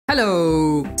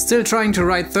Hello! Still trying to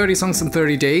write 30 songs in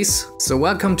 30 days? So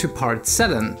welcome to part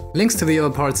 7. Links to the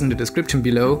other parts in the description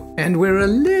below. And we're a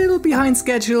little behind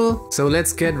schedule, so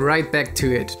let's get right back to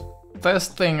it.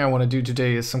 First thing I want to do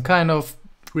today is some kind of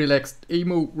relaxed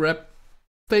emo rap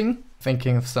thing.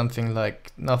 Thinking of something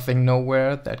like Nothing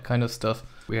Nowhere, that kind of stuff.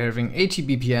 We're having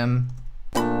 80 BPM.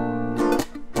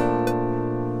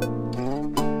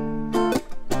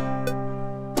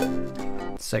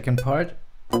 Second part.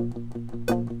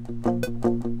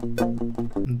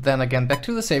 Then again back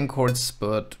to the same chords,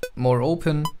 but more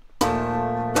open.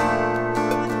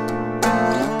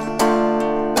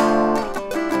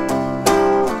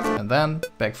 And then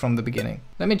back from the beginning.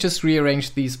 Let me just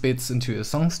rearrange these bits into a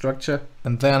song structure,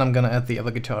 and then I'm gonna add the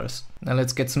other guitars. Now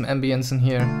let's get some ambience in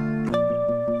here.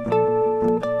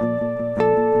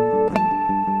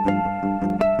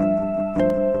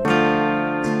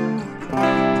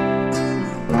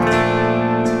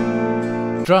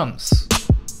 Drums,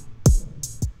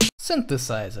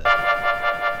 synthesizer,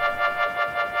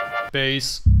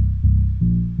 bass,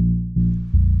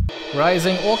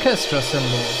 rising orchestra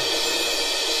cymbal.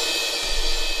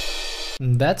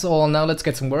 That's all. Now let's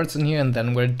get some words in here and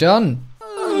then we're done.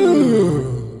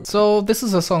 So this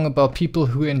is a song about people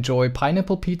who enjoy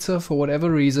pineapple pizza for whatever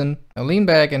reason. Now lean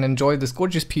back and enjoy this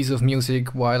gorgeous piece of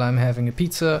music while I'm having a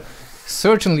pizza,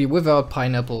 certainly without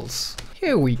pineapples.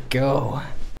 Here we go.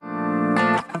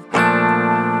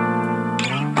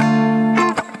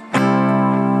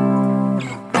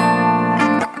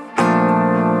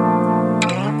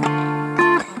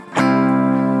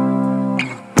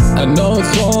 I know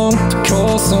it's wrong to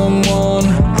call someone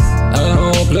a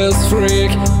hopeless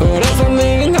freak, but if I'm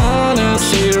being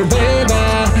honest here, baby,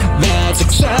 that's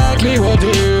exactly what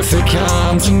you think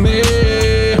I'm to me.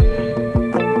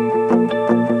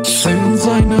 Since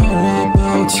I know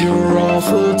about your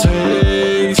awful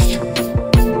taste,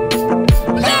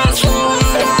 that's why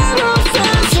I don't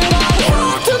think that I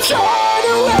have to try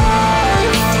to wait.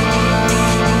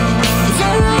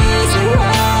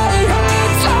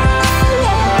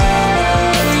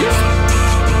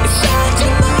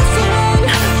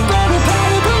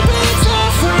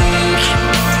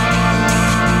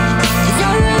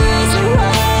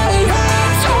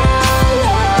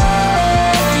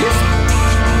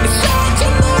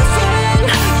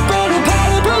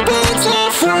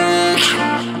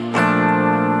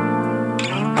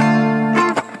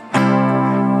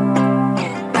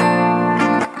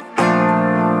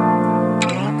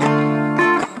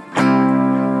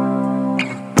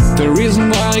 The reason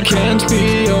why I can't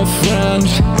be your friend,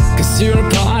 cause you're a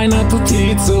pineapple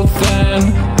pizza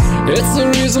fan. It's the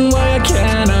reason why I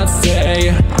cannot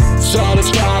stay, so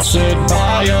disgusted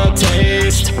by your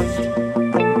taste.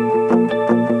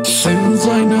 Since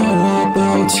I know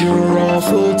about your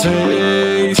awful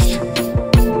taste,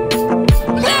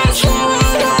 that's why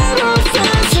I don't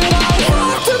think that I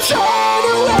have to try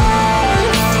to wait.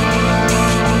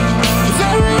 The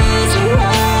reason why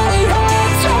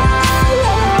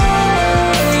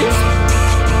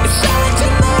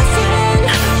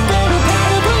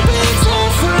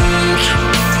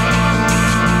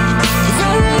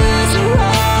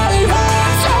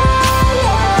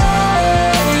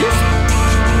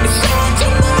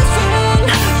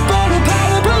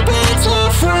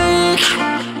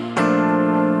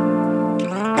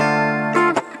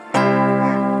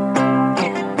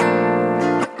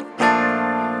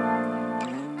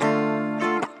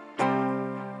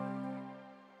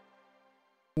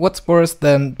What's worse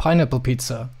than pineapple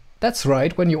pizza? That's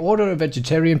right, when you order a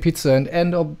vegetarian pizza and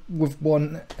end up with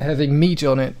one having meat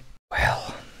on it.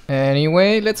 Well,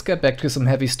 anyway, let's get back to some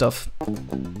heavy stuff.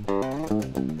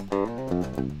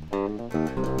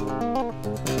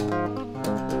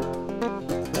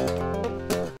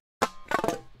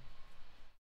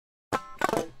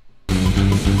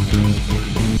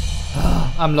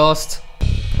 I'm lost.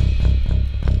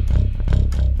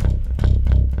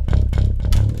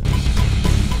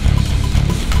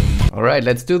 Alright,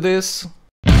 let's do this.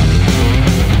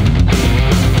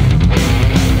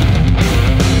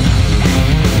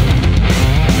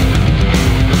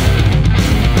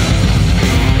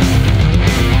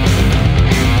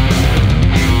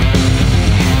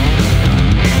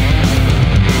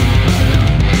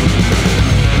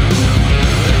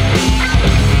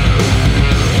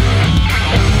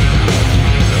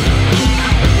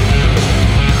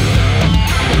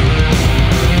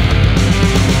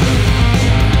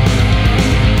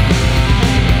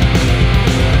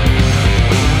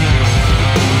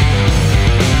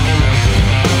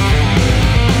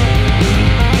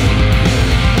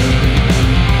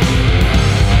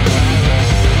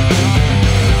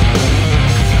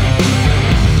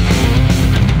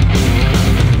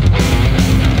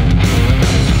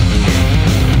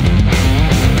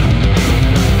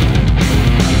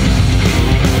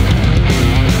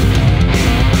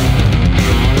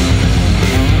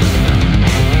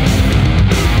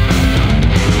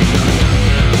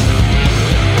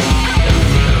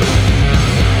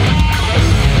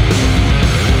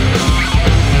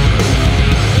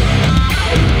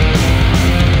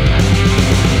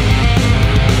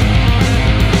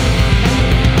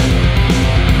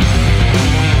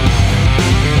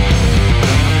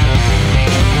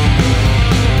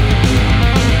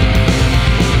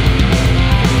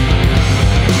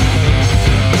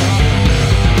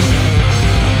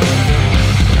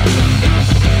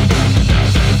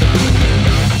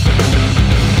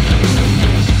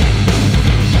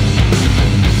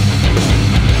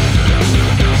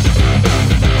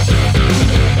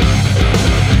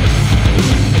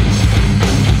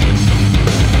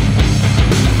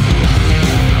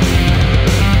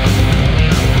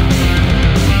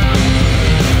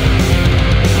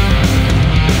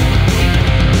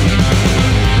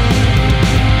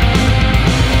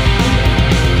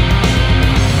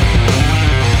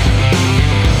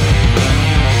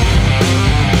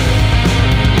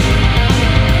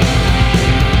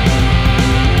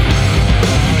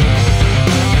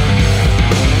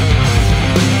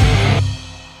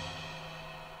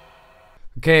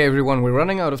 Okay everyone, we're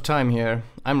running out of time here.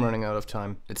 I'm running out of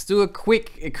time. Let's do a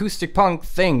quick acoustic punk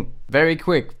thing. Very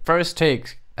quick. First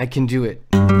take. I can do it.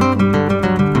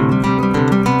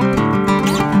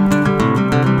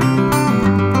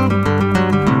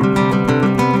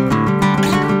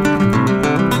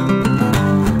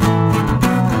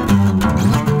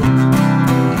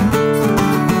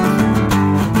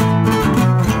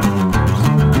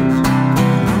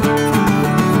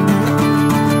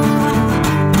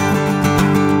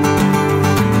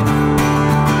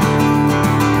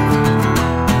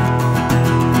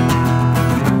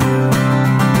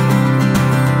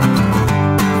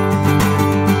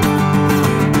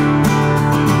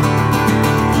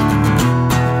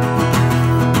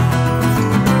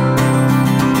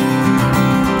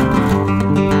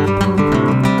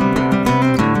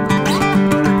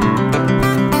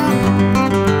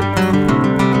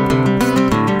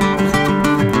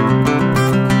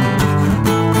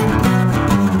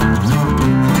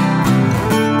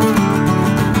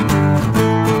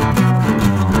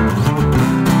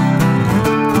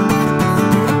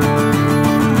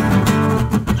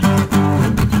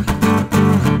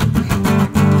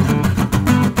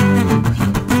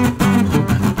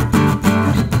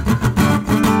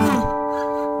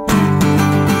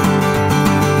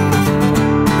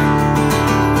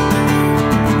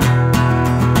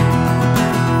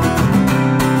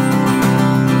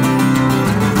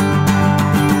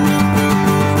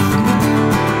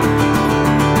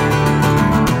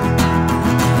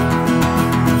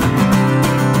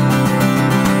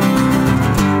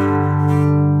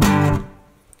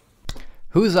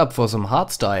 Who's up for some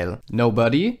hardstyle?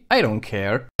 Nobody? I don't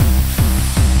care.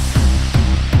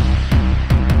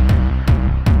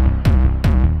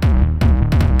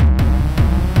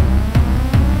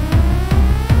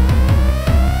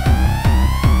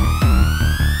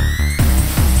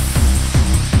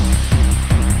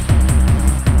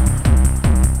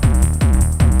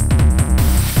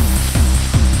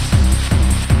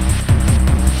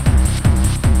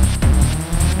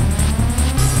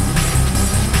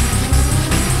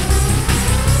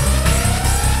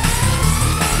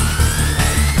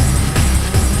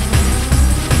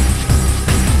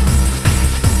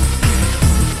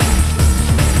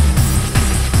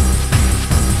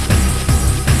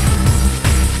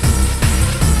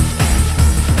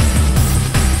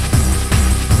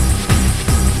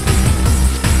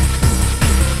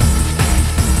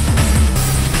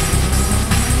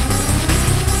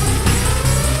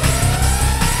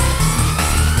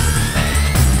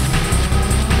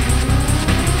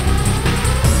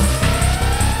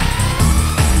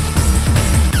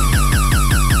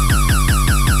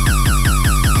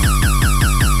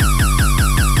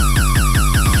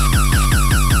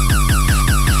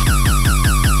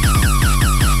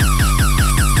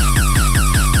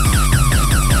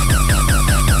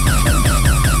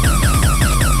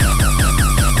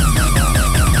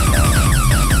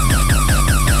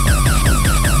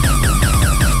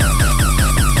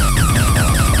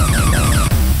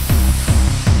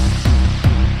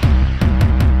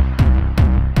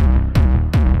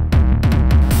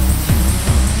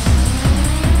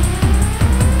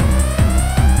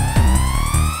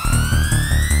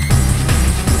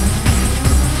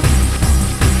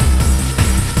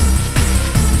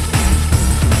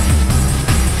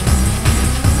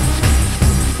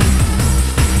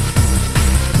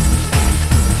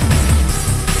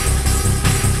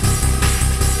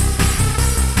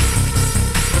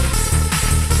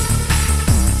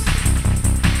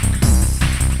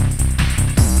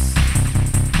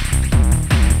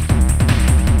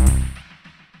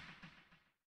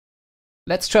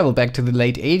 Let's travel back to the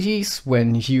late 80s,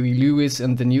 when Huey Lewis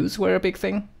and the News were a big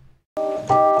thing.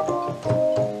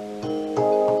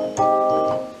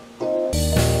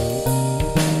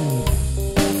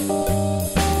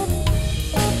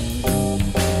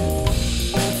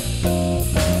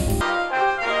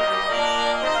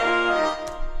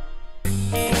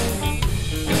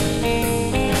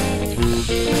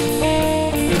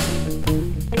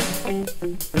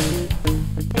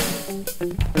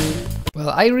 Well,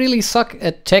 I really suck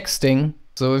at texting,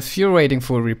 so if you're waiting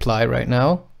for a reply right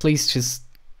now, please just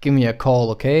give me a call,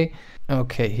 okay?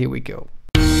 Okay, here we go.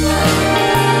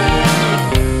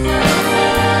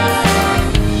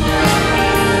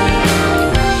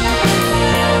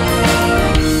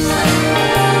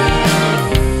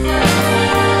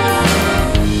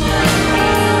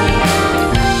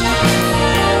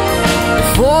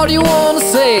 If what you wanna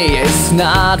say is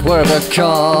not worth a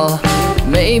call,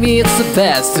 maybe it's the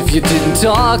best if you didn't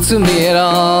talk to me at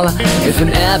all. If an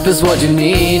app is what you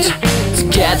need to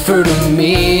get through to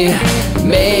me,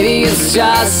 Maybe it's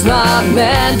just not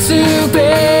meant to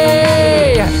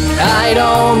be. I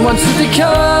don't want to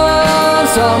become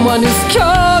someone who's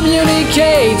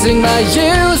communicating by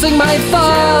using my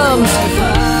thumbs.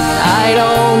 I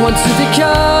don't want to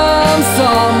become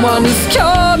someone who's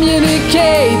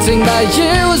communicating by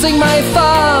using my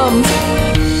thumbs.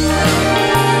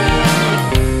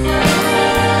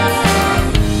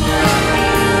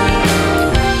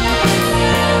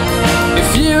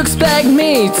 If you expect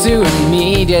me to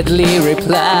immediately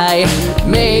reply,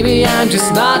 maybe I'm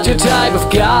just not your type of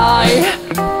guy.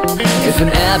 If an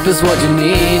app is what you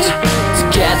need to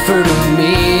get through to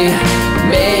me,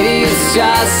 maybe it's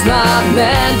just not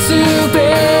meant to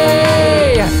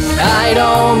be. I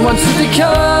don't want to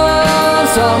become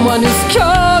someone who's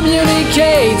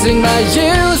communicating by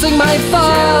using my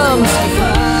thumbs.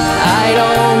 I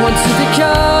don't want to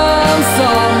become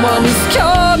someone who's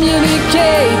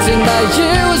communicating by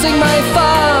using my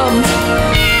thumbs.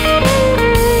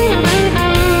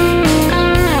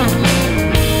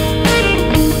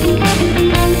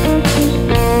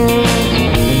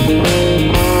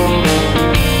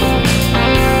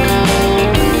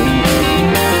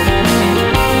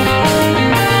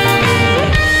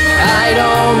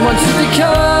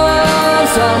 Become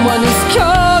someone who's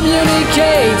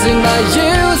communicating by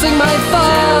using my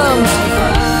thumbs.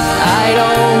 I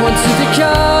don't want to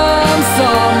become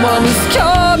someone who's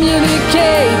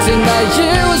communicating by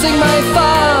using my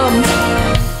thumbs.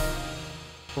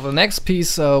 For the next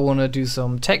piece I wanna do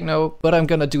some techno, but I'm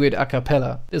gonna do it a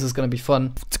cappella. This is gonna be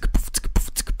fun.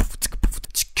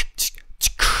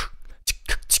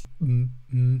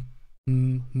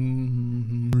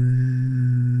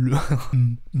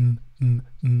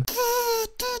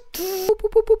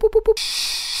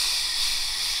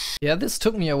 Yeah, this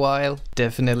took me a while.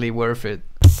 Definitely worth it.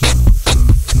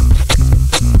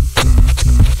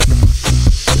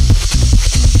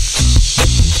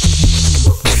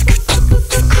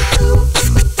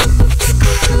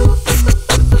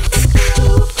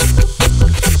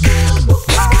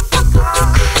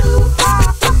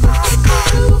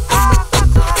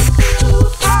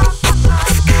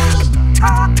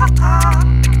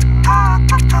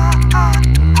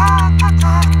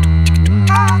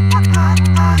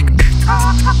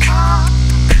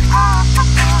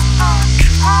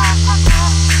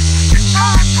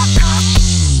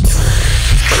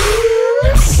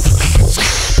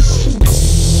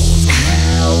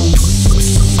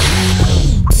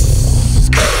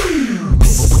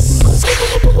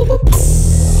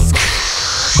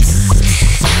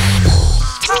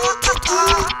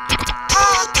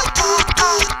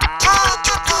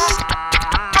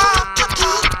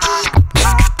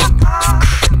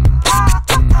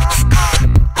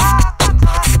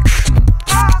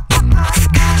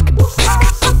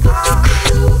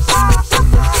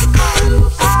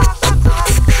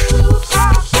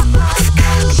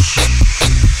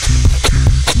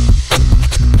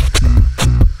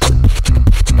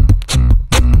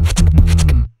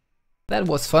 That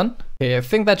was fun. Okay, I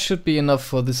think that should be enough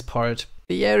for this part.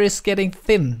 The air is getting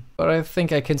thin, but I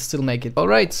think I can still make it.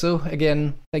 Alright, so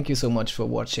again, thank you so much for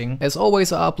watching. As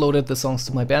always, I uploaded the songs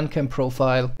to my Bandcamp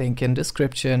profile, link in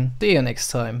description. See you next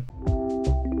time.